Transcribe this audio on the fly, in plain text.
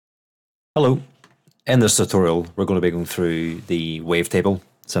Hello. In this tutorial, we're going to be going through the Wavetable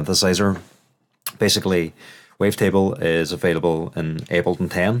synthesizer. Basically, Wavetable is available in Ableton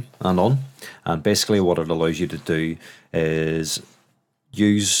 10 and on. And basically what it allows you to do is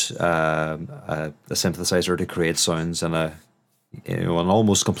use a synthesizer to create sounds in an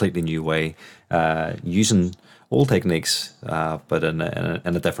almost completely new way, using old techniques, but in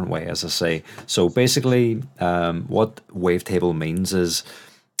a different way, as I say. So basically, what Wavetable means is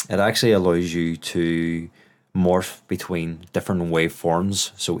it actually allows you to morph between different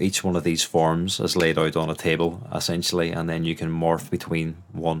waveforms. So each one of these forms is laid out on a table, essentially, and then you can morph between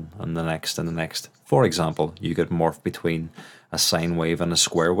one and the next and the next. For example, you could morph between a sine wave and a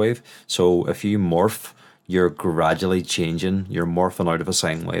square wave. So if you morph, you're gradually changing, you're morphing out of a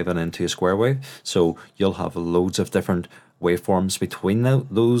sine wave and into a square wave. So you'll have loads of different waveforms between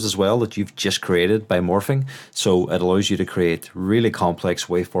those as well that you've just created by morphing. So it allows you to create really complex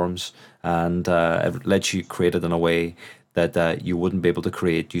waveforms, and it lets you create it in a way that you wouldn't be able to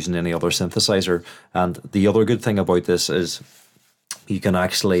create using any other synthesizer. And the other good thing about this is you can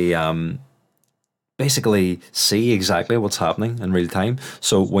actually basically see exactly what's happening in real time.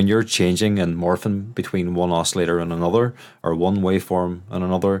 So when you're changing and morphing between one oscillator and another, or one waveform and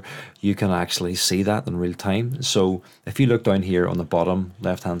another, you can actually see that in real time. So if you look down here on the bottom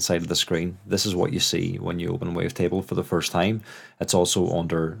left hand side of the screen, this is what you see when you open Wavetable for the first time. It's also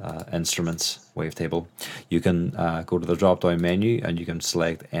under Instruments, Wavetable. You can go to the drop down menu and you can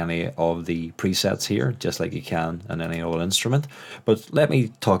select any of the presets here, just like you can in any other instrument. But let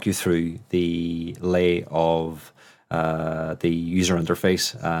me talk you through the lay of the user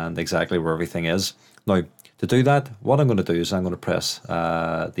interface and exactly where everything is. Now, to do that, what I'm going to do is I'm going to press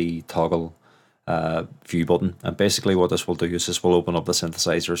the toggle view button, and basically what this will do is this will open up the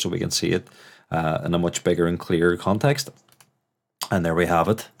synthesizer so we can see it in a much bigger and clearer context. And there we have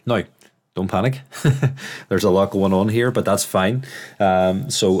it. Now, don't panic. There's a lot going on here, but that's fine.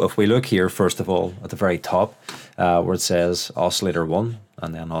 So if we look here, first of all, at the very top, where it says oscillator 1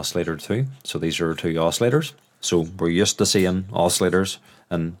 and then oscillator 2. So these are two oscillators. So we're used to seeing oscillators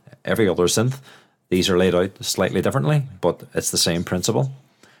in every other synth. These are laid out slightly differently, but it's the same principle.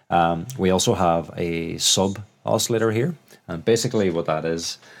 We also have a sub oscillator here. And basically what that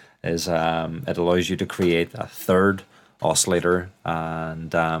is it allows you to create a third oscillator,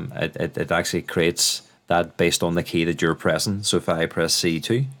 and it actually creates that based on the key that you're pressing. So if I press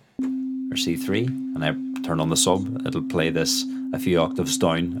C2 or C3 and I turn on the sub, it'll play this a few octaves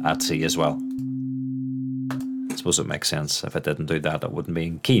down at C as well. I suppose it makes sense. If it didn't do that, it wouldn't be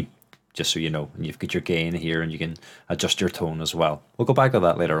in key, just so you know. And you've got your gain here and you can adjust your tone as well. We'll go back to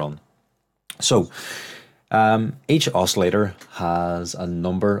that later on. So each oscillator has a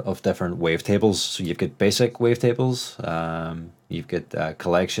number of different wavetables. So you've got basic wavetables, you've got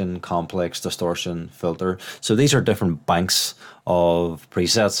collection, complex, distortion, filter. So these are different banks of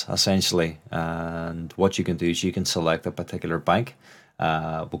presets essentially. And what you can do is you can select a particular bank.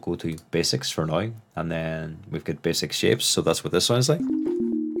 We'll go to basics for now, and then we've got basic shapes. So that's what this sounds like.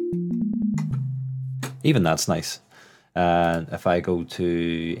 Even that's nice. And if I go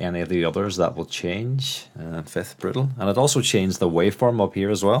to any of the others, that will change. Fifth, brutal. And it also changed the waveform up here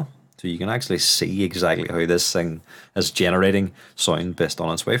as well. So you can actually see exactly how this thing is generating sound based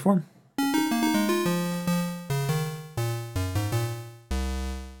on its waveform.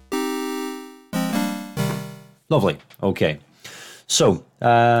 Lovely. Okay. So,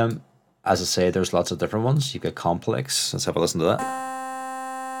 as I say, there's lots of different ones. You've got complex. Let's have a listen to that.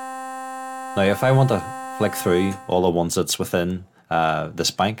 Now, if I want to flick through all the ones that's within this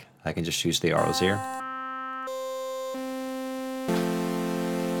bank, I can just use the arrows here.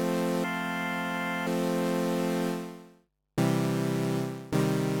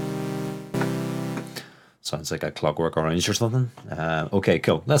 Sounds like a Clockwork Orange or something. Okay,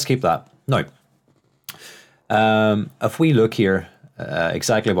 cool. Let's keep that. Now, if we look here,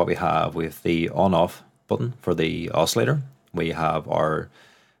 exactly what we have with the on-off button for the oscillator, we have our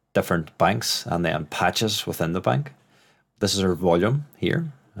different banks and then patches within the bank. This is our volume here.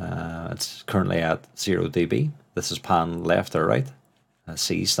 It's currently at 0 dB. This is pan left or right.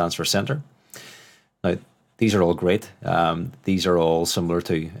 C stands for center. Now, these are all great. These are all similar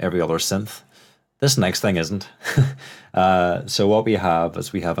to every other synth. This next thing isn't. So what we have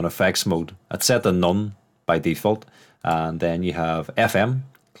is we have an effects mode. It's set to none by default. And then you have FM,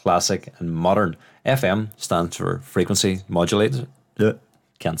 classic, and modern. FM stands for frequency modulated.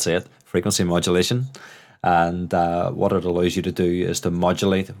 Can't say it. Frequency modulation. And what it allows you to do is to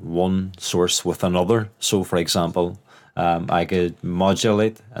modulate one source with another. So for example, I could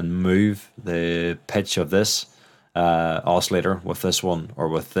modulate and move the pitch of this oscillator with this one, or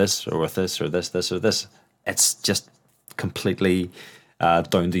with this, or with this, or this, or this. It's just completely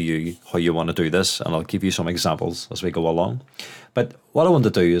down to you how you want to do this, and I'll give you some examples as we go along. But what I want to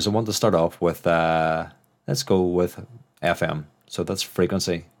do is I want to start off with, let's go with FM. So that's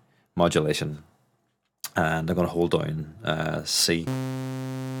frequency modulation. And I'm going to hold down C.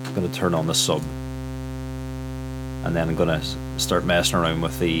 I'm going to turn on the sub. And then I'm going to start messing around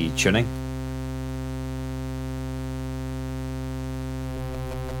with the tuning.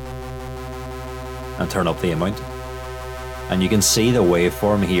 And turn up the amount. And you can see the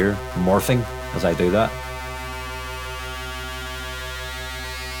waveform here morphing as I do that.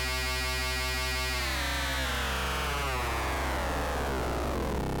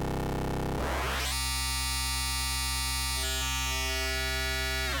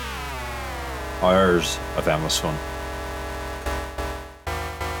 Hours of endless fun.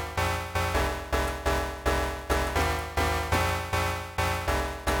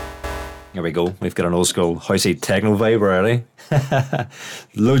 Here we go. We've got an old school housey techno vibe already.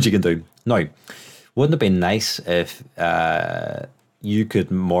 Loads you can do. Now, wouldn't it be nice if you could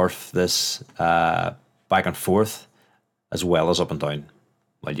morph this back and forth as well as up and down?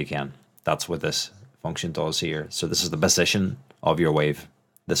 Well, you can. That's what this function does here. So this is the position of your wave.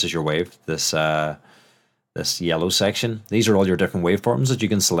 This is your wave. This yellow section. These are all your different waveforms that you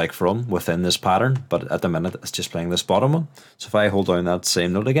can select from within this pattern. But at the minute, it's just playing this bottom one. So if I hold down that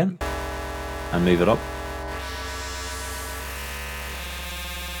same note again and move it up.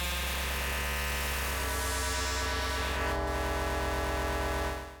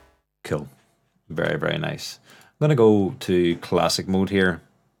 Cool. Very, very nice. I'm going to go to classic mode here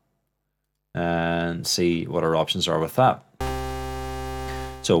and see what our options are with that.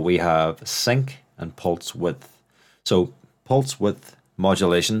 So we have sync and pulse width. So pulse width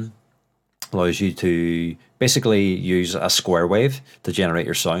modulation allows you to basically use a square wave to generate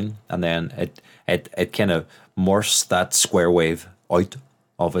your sound, and then it kind of morphs that square wave out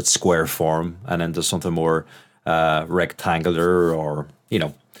of its square form and into something more rectangular, or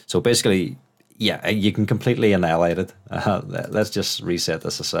so basically, yeah, you can completely annihilate it. Let's just reset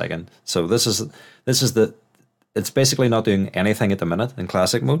this a second. So this is it's basically not doing anything at the minute in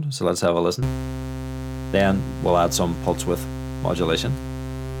classic mode. So let's have a listen. Then we'll add some pulse width modulation.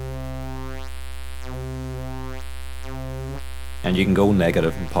 And you can go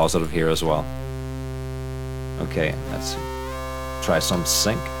negative and positive here as well. Okay, let's try some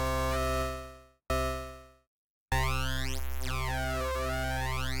sync.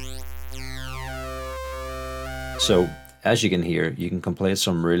 So as you can hear, you can play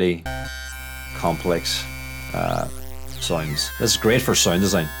some really complex sounds. This is great for sound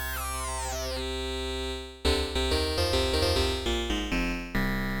design.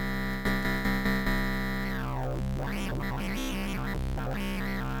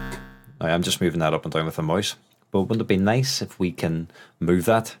 I'm just moving that up and down with the mouse, but wouldn't it be nice if we can move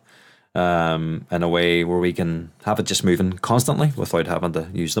that in a way where we can have it just moving constantly without having to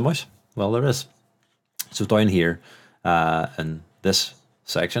use the mouse? Well, there is. So down here in this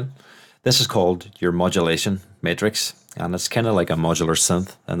section, this is called your modulation matrix, and it's kind of like a modular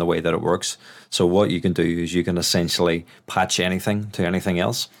synth in the way that it works. So what you can do is you can essentially patch anything to anything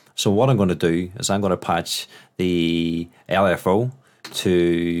else. So what I'm going to do is I'm going to patch the LFO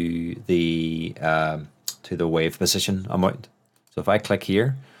to the wave position amount. So if I click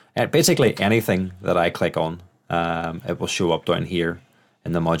here, and basically anything that I click on, it will show up down here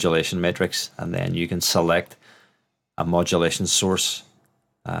in the modulation matrix, and then you can select a modulation source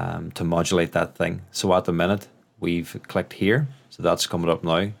to modulate that thing. So at the minute we've clicked here, so that's coming up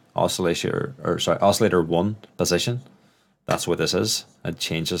now. Oscillator 1 position. That's what this is. It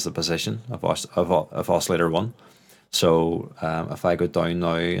changes the position of oscillator 1. So if I go down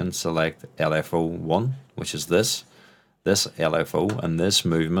now and select LFO 1, which is this LFO, and this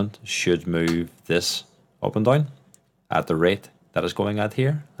movement should move this up and down at the rate that is going at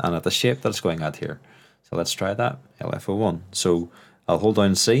here and at the shape that it's going at here. So let's try that, LFO 1. So I'll hold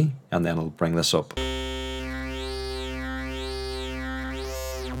down C and then I'll bring this up.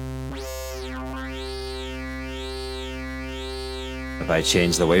 If I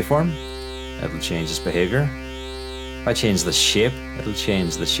change the waveform, it'll change its behavior. If I change the shape, it'll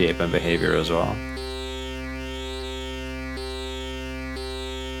change the shape and behavior as well.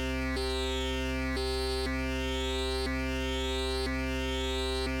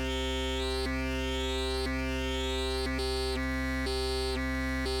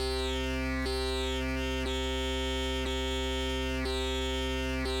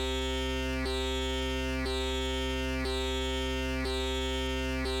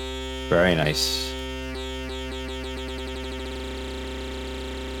 Very nice.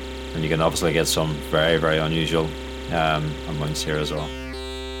 And you can obviously get some very, very unusual amounts here as well.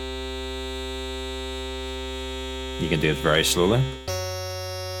 You can do it very slowly.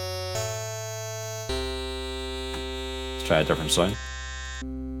 Let's try a different sound.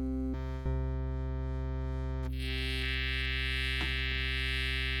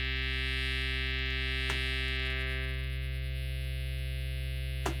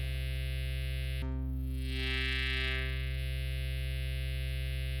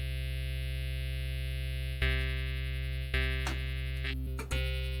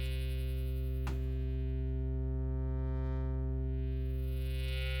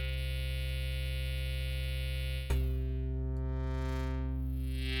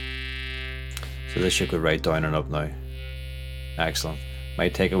 So this should go right down and up now. Excellent.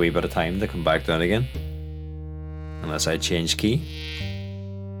 Might take a wee bit of time to come back down again, unless I change key.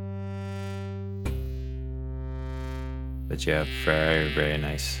 But yeah, very, very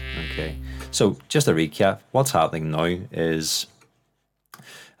nice. Okay, so just a recap, what's happening now is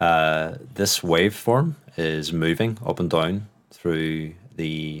this waveform is moving up and down through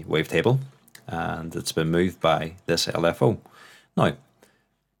the wavetable, and it's been moved by this LFO. Now,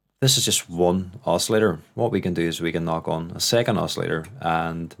 this is just one oscillator. What we can do is we can knock on a second oscillator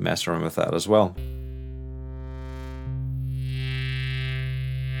and mess around with that as well.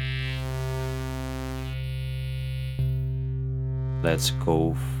 Let's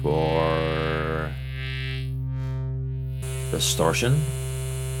go for distortion.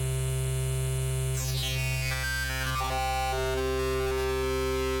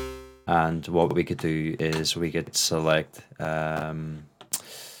 And what we could do is we could select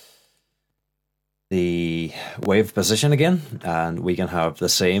the wave position again, and we can have the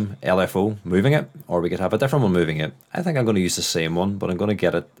same LFO moving it, or we could have a different one moving it. I think I'm going to use the same one, but I'm going to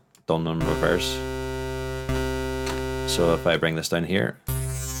get it done in reverse. So if I bring this down here,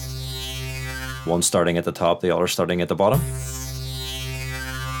 one starting at the top, the other starting at the bottom.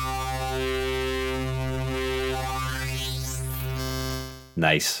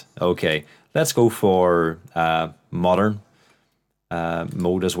 Nice. Okay, let's go for modern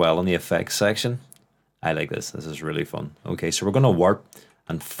mode as well in the effects section. I like this. This is really fun. Okay, so we're going to warp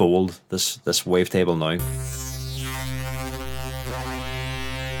and fold this wavetable now.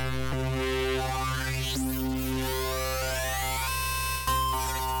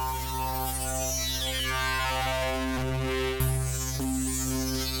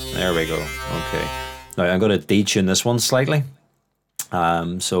 There we go. Okay. Now I'm going to detune this one slightly.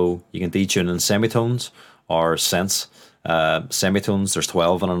 So you can detune in semitones or cents. Semitones, there's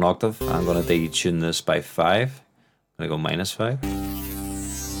 12 in an octave. I'm going to detune this by 5. I'm going to go -5.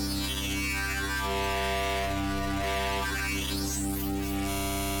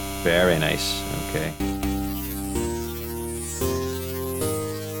 Very nice. Okay.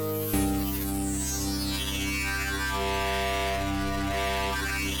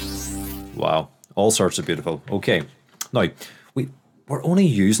 Wow. All sorts of beautiful. Okay. Now, we're only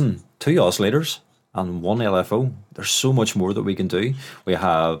using 2 oscillators and 1 LFO. There's so much more that we can do. We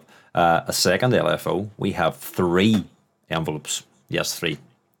have a second LFO. We have 3 envelopes. Yes, 3.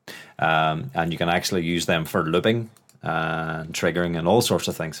 And you can actually use them for looping and triggering and all sorts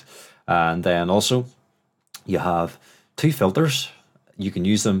of things. And then also you have 2 filters. You can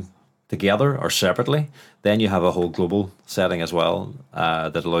use them together or separately. Then you have a whole global setting as well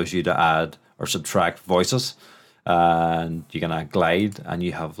that allows you to add or subtract voices. And you can add glide, and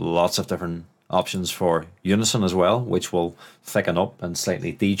you have lots of different options for unison as well, which will thicken up and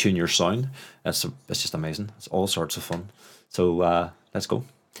slightly detune your sound. It's just amazing. It's all sorts of fun. So let's go.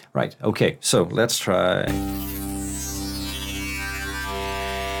 Right, okay, so let's try.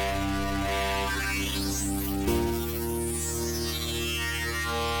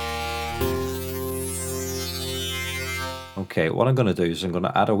 Okay, what I'm going to do is I'm going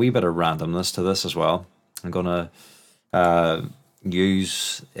to add a wee bit of randomness to this as well. I'm going to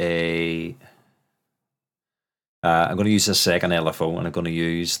use a second LFO, and I'm going to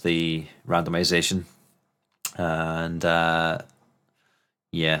use the randomization. And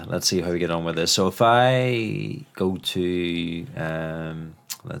yeah, let's see how we get on with this. So if I go to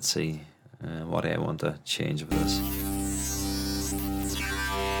let's see, what do I want to change with this?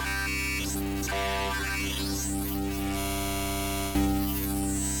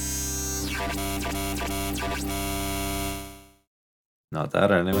 Not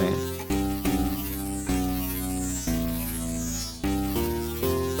that anyway.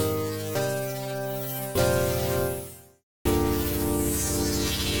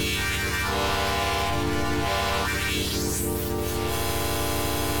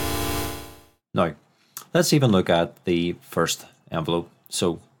 Now, let's even look at the first envelope.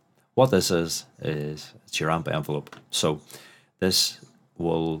 So what this is it's your amp envelope. So this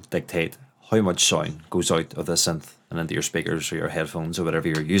will dictate how much sound goes out of the synth and into your speakers or your headphones or whatever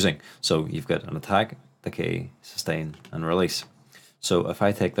you're using. So you've got an attack, decay, sustain, and release. So if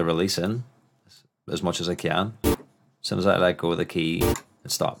I take the release in as much as I can, as soon as I let go of the key, it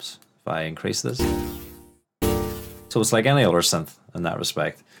stops. If I increase this, so it's like any other synth in that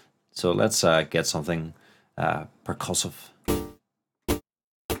respect. So let's get something percussive.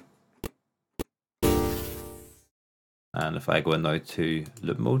 And if I go in now to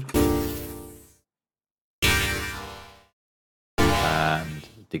loop mode and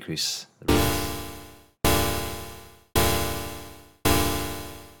decrease the release.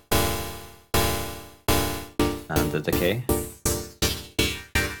 And the decay.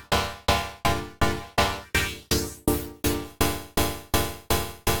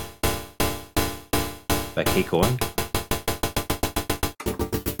 If I keep going,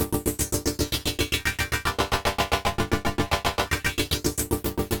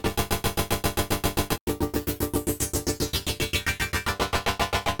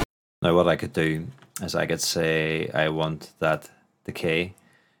 now what I could do is I could say I want that decay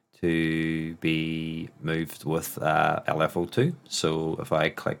to be moved with LFO2. So if I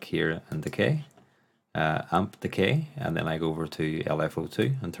click here and decay, amp decay, and then I go over to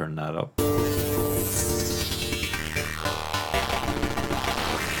LFO2 and turn that up.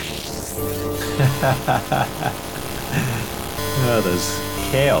 Oh, there's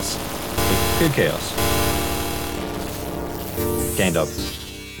chaos. Good chaos. Gained up.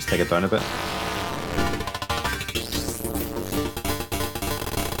 Just take it down a bit.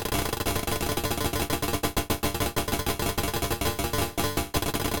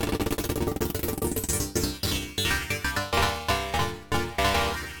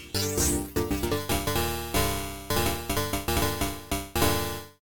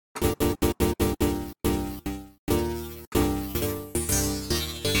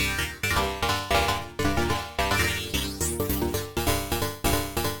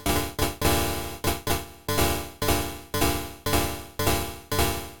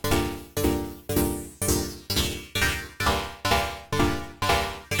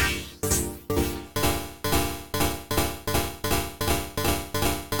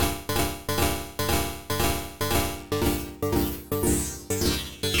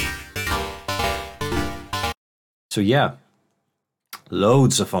 So yeah,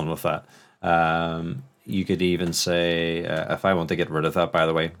 loads of fun with that. You could even say, if I want to get rid of that, by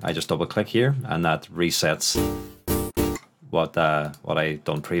the way, I just double click here and that resets what I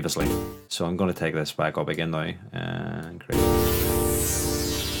done previously. So I'm going to take this back up again now and create.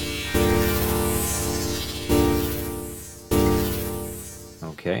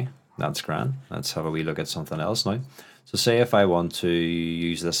 Okay, that's grand. Let's have a wee look at something else now. So say if I want to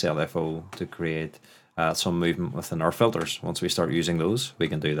use this LFO to create some movement within our filters. Once we start using those, we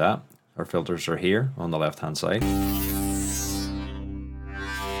can do that. Our filters are here on the left hand side.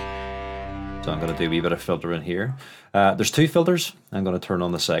 So I'm going to do a wee bit of filtering here. There's two filters. I'm going to turn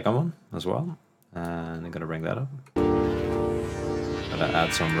on the second one as well. And I'm going to bring that up. I'm going to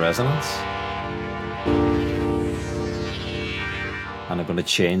add some resonance. And I'm going to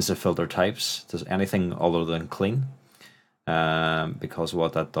change the filter types to anything other than clean. Because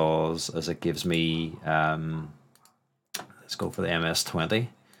what that does is it gives me, let's go for the MS-20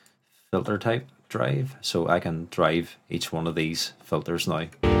 filter type drive. So I can drive each one of these filters now.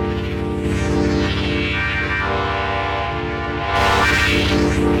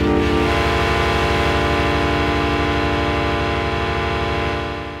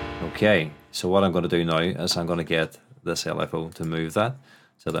 Okay, so what I'm going to do now is I'm going to get this LFO to move that.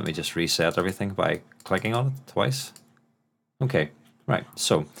 So let me just reset everything by clicking on it twice. Okay, right,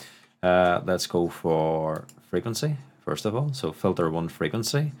 so let's go for frequency, first of all. So filter 1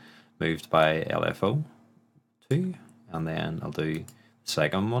 frequency, moved by LFO 2, and then I'll do the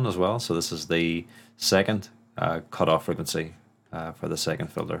second one as well. So this is the second cutoff frequency for the second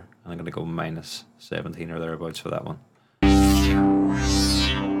filter. And I'm going to go minus 17 or thereabouts for that one.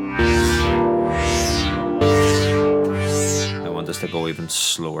 I want this to go even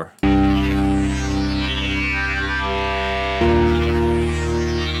slower.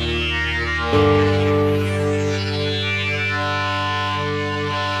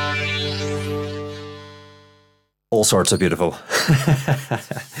 All sorts of beautiful.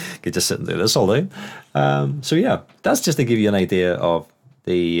 Could just sit and do this all day. So yeah, that's just to give you an idea of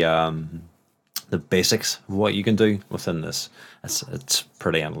the basics of what you can do within this. It's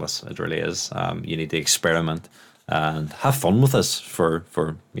pretty endless. It really is. You need to experiment and have fun with this for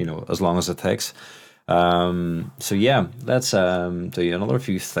as long as it takes. So yeah, let's do another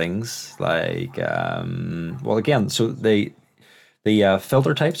few things like well, again, so the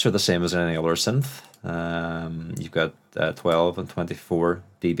filter types are the same as any other synth. You've got 12 and 24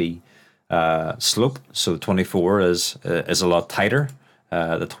 dB slope. So 24 is a lot tighter.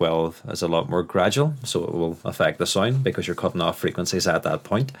 The 12 is a lot more gradual, so it will affect the sound because you're cutting off frequencies at that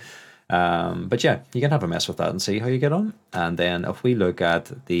point. But yeah, you can have a mess with that and see how you get on. And then if we look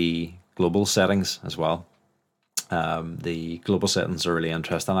at the global settings as well, the global settings are really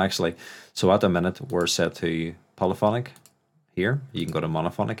interesting actually. So at the minute we're set to polyphonic. Here you can go to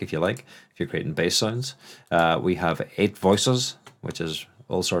monophonic if you like, if you're creating bass sounds. We have 8 voices, which is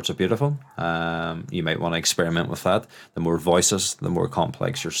all sorts of beautiful. You might want to experiment with that. The more voices, the more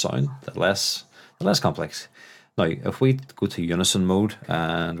complex your sound, the less complex. Now, if we go to unison mode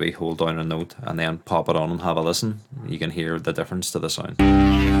and we hold down a note and then pop it on and have a listen, you can hear the difference to the sound.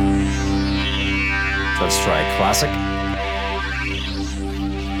 So let's try classic.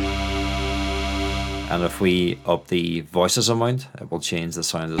 And if we up the voices amount, it will change the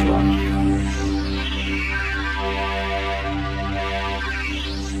sound as well.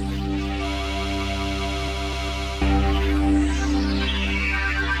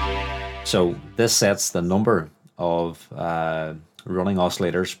 So this sets the number of running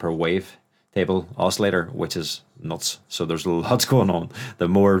oscillators per wavetable oscillator, which is nuts. So there's lots going on. The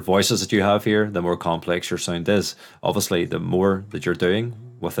more voices that you have here, the more complex your sound is. Obviously, the more that you're doing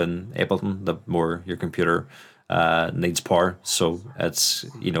within Ableton, the more your computer needs power. So it's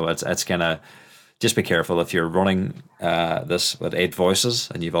kind of, just be careful if you're running this with 8 voices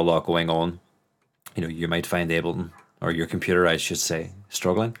and you've a lot going on. You might find Ableton, or your computer, I should say,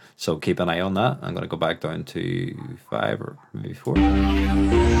 struggling. So keep an eye on that. I'm going to go back down to 5 or maybe 4.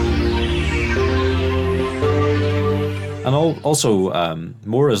 And also,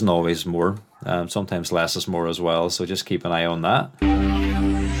 more isn't always more. Sometimes less is more as well. So just keep an eye on that.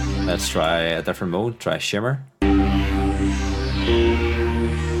 Let's try a different mode. Try shimmer. Going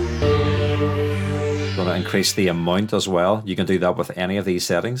to increase the amount as well. You can do that with any of these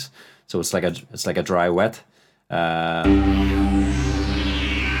settings. So it's like a dry wet.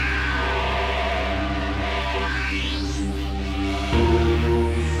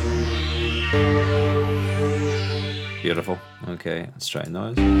 Beautiful. Okay, let's try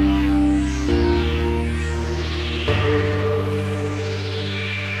noise.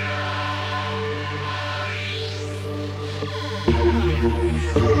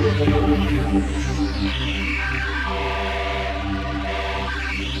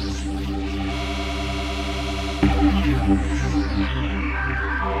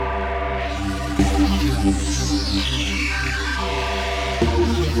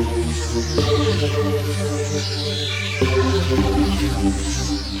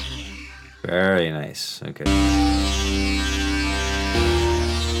 Very nice. Okay.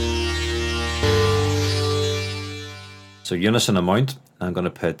 So unison amount, I'm going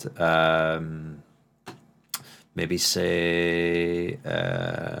to put maybe say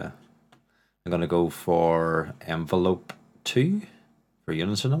I'm going to go for envelope 2 for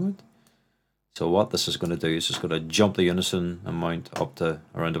unison amount. So what this is going to do is it's going to jump the unison amount up to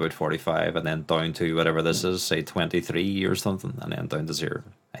around about 45 and then down to whatever this is, say 23 or something, and then down to 0,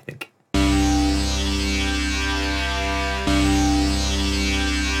 I think.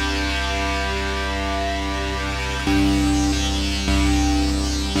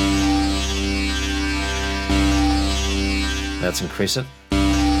 Let's increase it.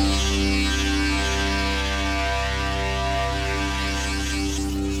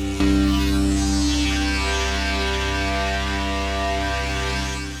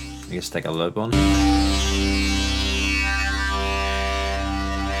 Let's take a look on.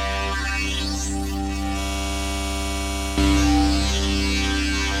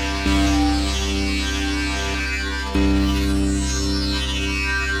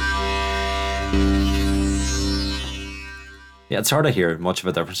 Yeah, it's hard to hear much of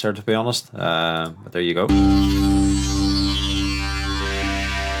a difference there, to be honest, but there you go.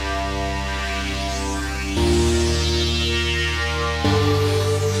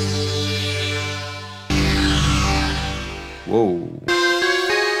 Whoa.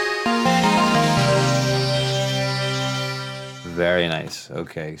 Very nice.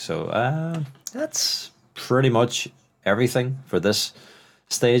 Okay, so that's pretty much everything for this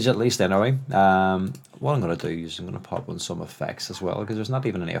stage, at least anyway. What I'm going to do is I'm going to pop on some effects as well, because there's not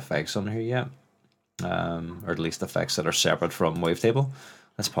even any effects on here yet, or at least effects that are separate from Wavetable.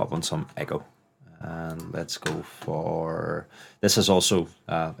 Let's pop on some echo, and let's go for, this is also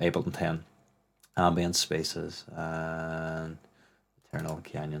Ableton 10 ambient spaces, and Eternal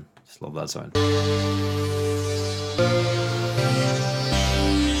Canyon. Just love that sound.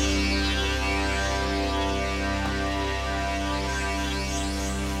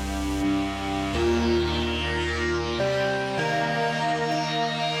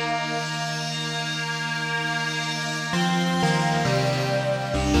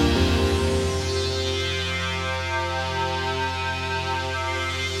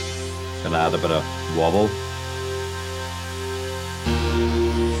 Gonna add a bit of wobble.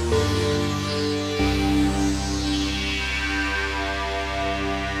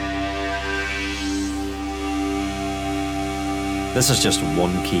 This is just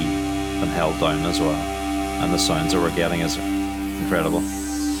one key and held down as well, and the sounds that we're getting is incredible.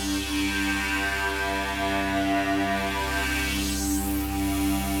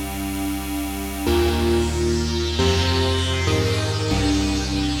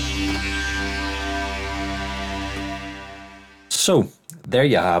 So there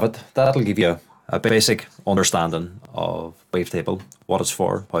you have it. That'll give you a basic understanding of Wavetable, what it's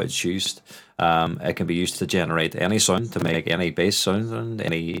for, how it's used. It can be used to generate any sound, to make any bass sound,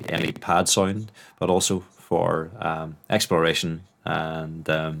 any pad sound, but also for exploration. And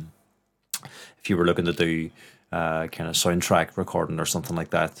if you were looking to do kind of soundtrack recording or something like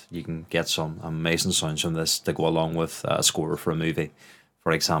that, you can get some amazing sounds from this to go along with a score for a movie,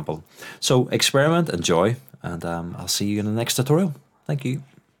 for example. So experiment, enjoy, and I'll see you in the next tutorial. Thank you.